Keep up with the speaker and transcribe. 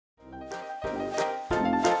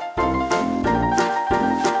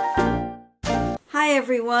Hi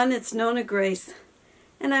everyone, it's NonnaGrace,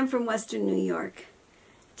 and I'm from Western New York.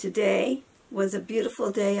 Today was a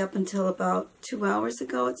beautiful day up until about 2 hours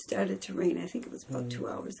ago. It started to rain. I think it was about 2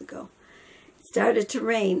 hours ago. It started to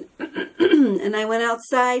rain, and I went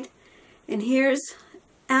outside, and here's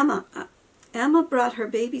Emma. Emma brought her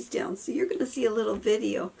babies down, so you're going to see a little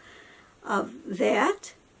video of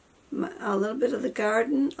that, a little bit of the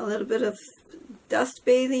garden, a little bit of dust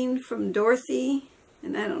bathing from Dorothy,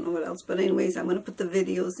 and I don't know what else, but anyways, I'm going to put the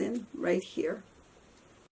videos in right here.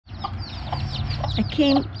 I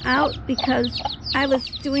came out because I was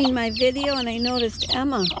doing my video and I noticed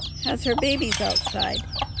Emma has her babies outside.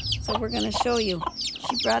 So we're going to show you.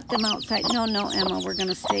 She brought them outside. No, Emma, we're going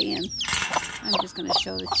to stay in. I'm just going to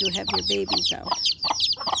show that you have your babies out.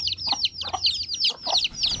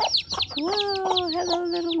 Whoa, hello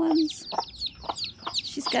little ones.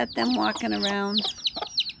 She's got them walking around.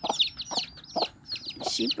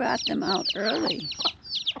 She brought them out early.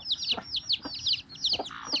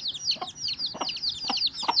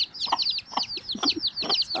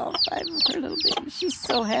 It's all 5 of her little babies. She's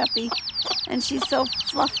so happy. And she's so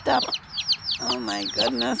fluffed up. Oh my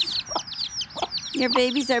goodness. Your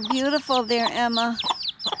babies are beautiful there, Emma.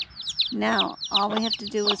 Now, all we have to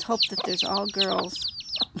do is hope that there's all girls.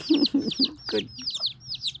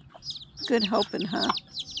 Good hoping, huh?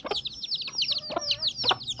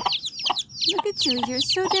 Look at you, you're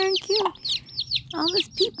so darn cute. All this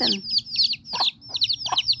peeping.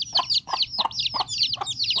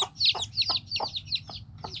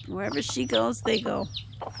 Wherever she goes, they go.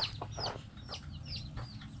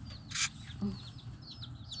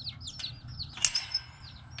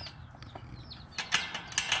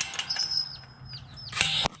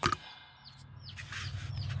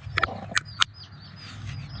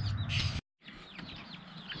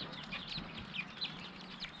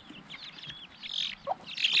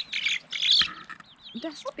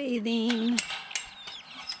 Dust bathing.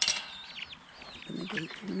 Open the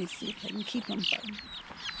gate. Let me see if I can keep them.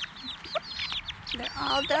 They're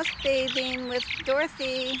all dust bathing with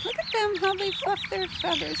Dorothy. Look at them, how they fluff their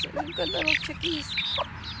feathers. They're good little chickies.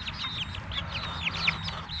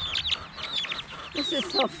 This is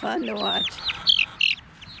so fun to watch.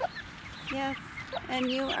 Yes.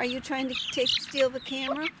 And are you trying to steal the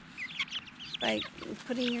camera by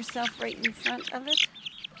putting yourself right in front of it?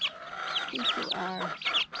 I think you are.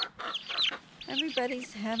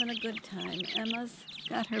 Everybody's having a good time. Emma's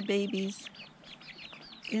got her babies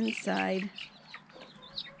inside.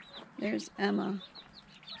 There's Emma.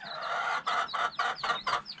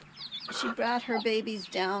 She brought her babies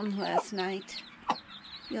down last night.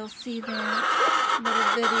 You'll see that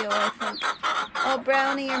little video, I think. Oh,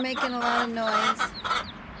 Brownie, you're making a lot of noise.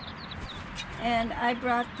 And I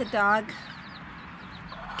brought the dog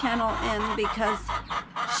kennel in because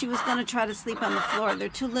she was going to try to sleep on the floor. They're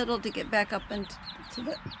too little to get back up into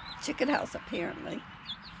the chicken house, apparently.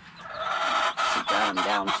 She brought them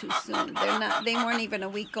down too soon. They weren't even a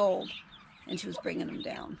week old, and she was bringing them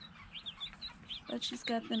down. But she's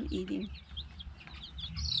got them eating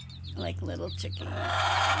like little chickens.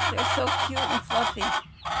 They're so cute and fluffy.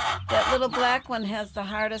 That little black one has the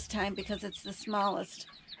hardest time because it's the smallest.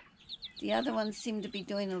 The other ones seem to be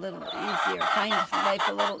doing a little easier, find life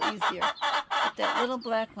a little easier. But that little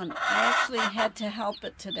black one, I actually had to help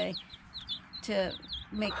it today to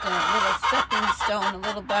make the little stepping stone a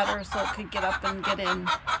little better so it could get up and get in.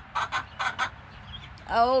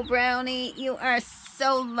 Oh, Brownie, you are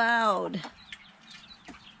so loud.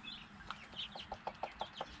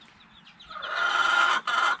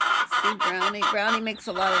 See, Brownie? Brownie makes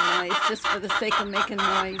a lot of noise just for the sake of making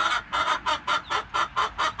noise.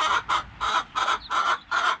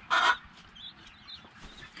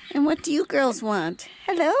 And what do you girls want?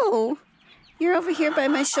 Hello. You're over here by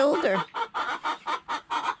my shoulder.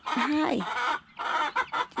 Hi.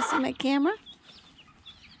 You see my camera?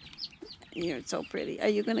 You're so pretty. Are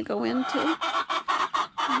you going to go in too?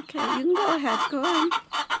 Okay, you can go ahead. Go in.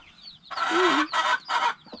 Yeah.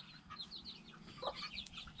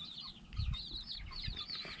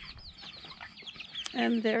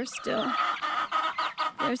 And they're still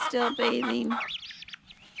bathing.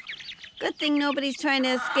 Good thing nobody's trying to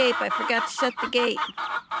escape. I forgot to shut the gate.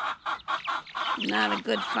 I'm not a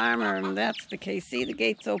good farmer, and that's the case. See, the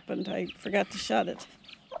gate's opened. I forgot to shut it.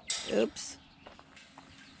 Oops.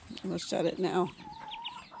 We'll shut it now.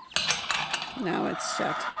 Now it's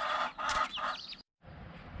shut.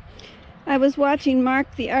 I was watching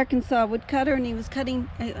Mark, the Arkansas woodcutter, and he was planting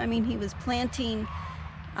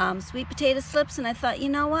sweet potato slips, and I thought, you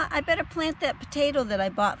know what? I better plant that potato that I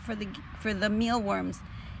bought for the mealworms.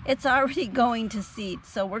 It's already going to seed,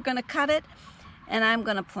 so we're going to cut it, and I'm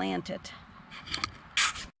going to plant it.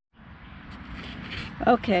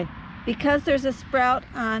 Okay, because there's a sprout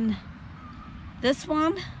on this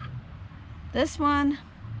one, this one,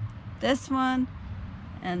 this one,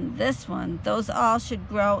 and this one, those all should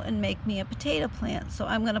grow and make me a potato plant. So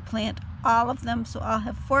I'm going to plant all of them, so I'll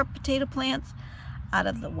have 4 potato plants out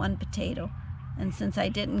of the 1 potato. And since I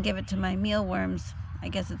didn't give it to my mealworms, I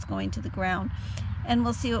guess it's going to the ground, and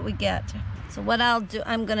we'll see what we get. So what I'll do,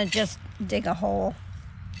 I'm going to just dig a hole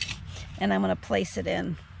and I'm going to place it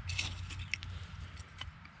in.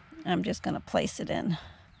 I'm just going to place it in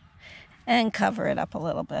and cover it up a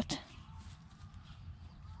little bit.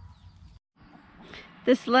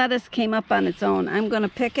 This lettuce came up on its own. I'm going to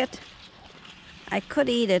pick it. I could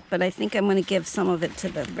eat it, but I think I'm going to give some of it to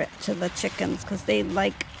the chickens because they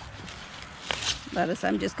like lettuce.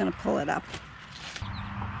 I'm just going to pull it up.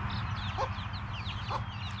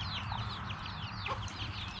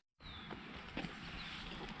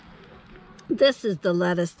 This is the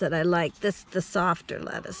lettuce that I like. This is the softer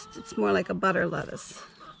lettuce. It's more like a butter lettuce.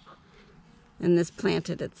 And this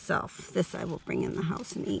planted itself. This I will bring in the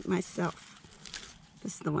house and eat myself.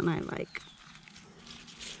 This is the one I like.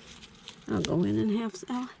 I'll go in and have some.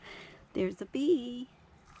 Oh, there's a bee.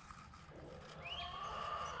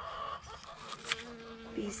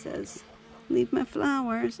 Bee says, leave my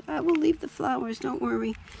flowers. I will leave the flowers, don't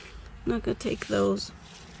worry. I'm not going to take those.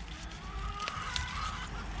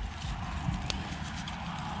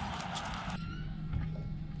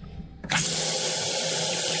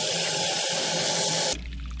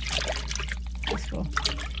 This will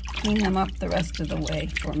clean them up the rest of the way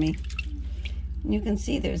for me. And you can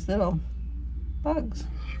see there's little bugs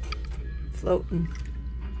floating.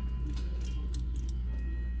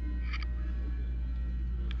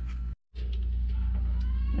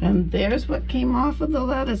 And there's what came off of the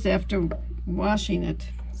lettuce after washing it.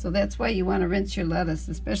 So that's why you want to rinse your lettuce,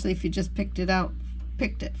 especially if you just picked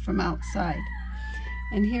it from outside.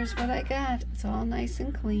 And here's what I got. It's all nice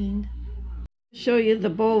and clean. Show you the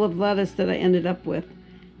bowl of lettuce that I ended up with.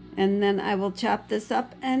 And then I will chop this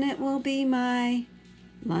up and it will be my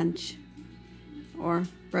lunch or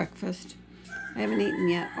breakfast. I haven't eaten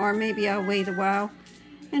yet. Or maybe I'll wait a while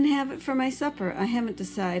and have it for my supper. I haven't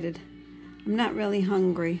decided. I'm not really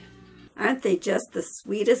hungry. Aren't they just the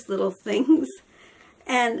sweetest little things?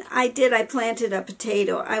 And I planted a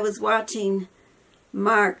potato. I was watching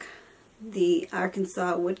Mark, the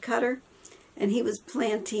Arkansas woodcutter, and he was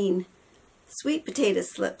planting sweet potato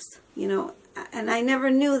slips, you know, and I never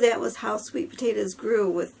knew that was how sweet potatoes grew,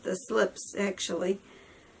 with the slips actually,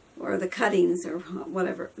 or the cuttings or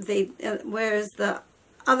whatever. Whereas the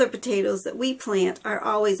other potatoes that we plant are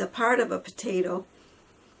always a part of a potato,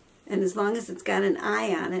 and as long as it's got an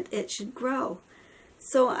eye on it, it should grow.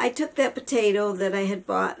 So I took that potato that I had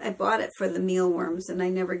bought. I bought it for the mealworms, and I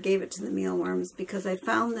never gave it to the mealworms because I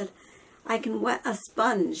found that I can wet a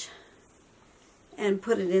sponge and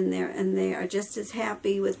put it in there, and they are just as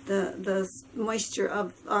happy with the moisture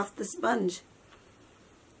off the sponge.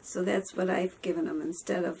 So that's what I've given them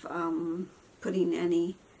instead of putting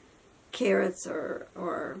any carrots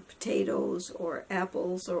or potatoes or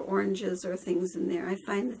apples or oranges or things in there. I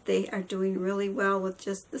find that they are doing really well with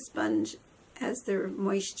just the sponge as their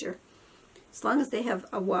moisture, as long as they have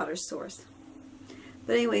a water source.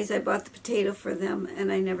 But anyways, I bought the potato for them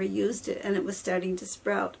and I never used it, and it was starting to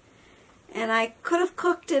sprout. And I could have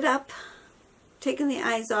cooked it up, taken the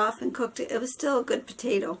eyes off and cooked it. It was still a good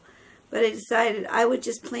potato, but I decided I would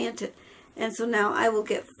just plant it. And so now I will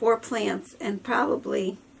get 4 plants, and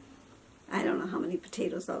probably, I don't know how many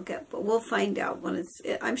potatoes I'll get, but we'll find out when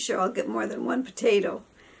I'm sure I'll get more than 1 potato,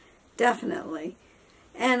 definitely.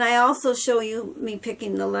 And I also show you me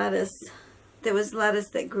picking the lettuce. There was lettuce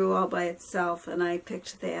that grew all by itself, and I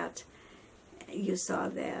picked that. You saw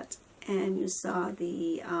that. And you saw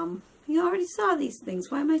the, you already saw these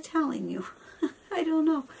things. Why am I telling you? I don't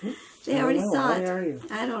know. They already saw it. Why are you?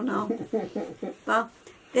 I don't know. Well,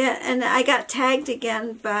 and I got tagged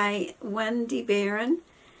again by Wendy Barron.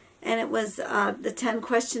 And it was the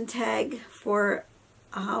 10-question tag for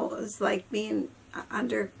how it was like being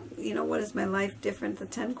under, you know, what is my life different? The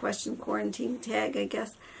 10-question quarantine tag, I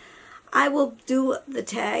guess. I will do the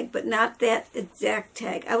tag, but not that exact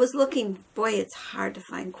tag. I was looking, boy, it's hard to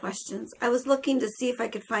find questions. I was looking to see if I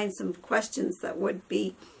could find some questions that would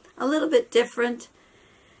be a little bit different,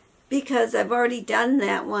 because I've already done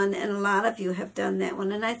that one, and a lot of you have done that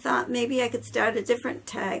one. And I thought maybe I could start a different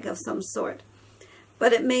tag of some sort.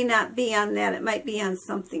 But it may not be on that. It might be on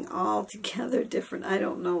something altogether different. I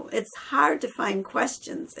don't know. It's hard to find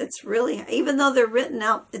questions. It's really, even though they're written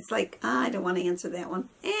out, it's like, I don't want to answer that one.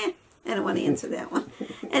 I don't want to answer that one.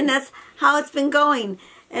 And that's how it's been going.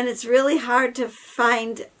 And it's really hard to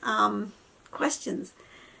find questions.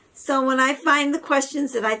 So when I find the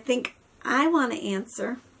questions that I think I want to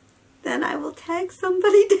answer, then I will tag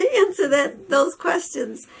somebody to answer those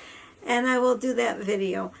questions. And I will do that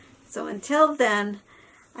video. So until then,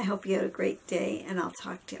 I hope you had a great day, and I'll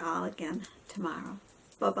talk to you all again tomorrow.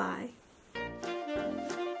 Bye-bye.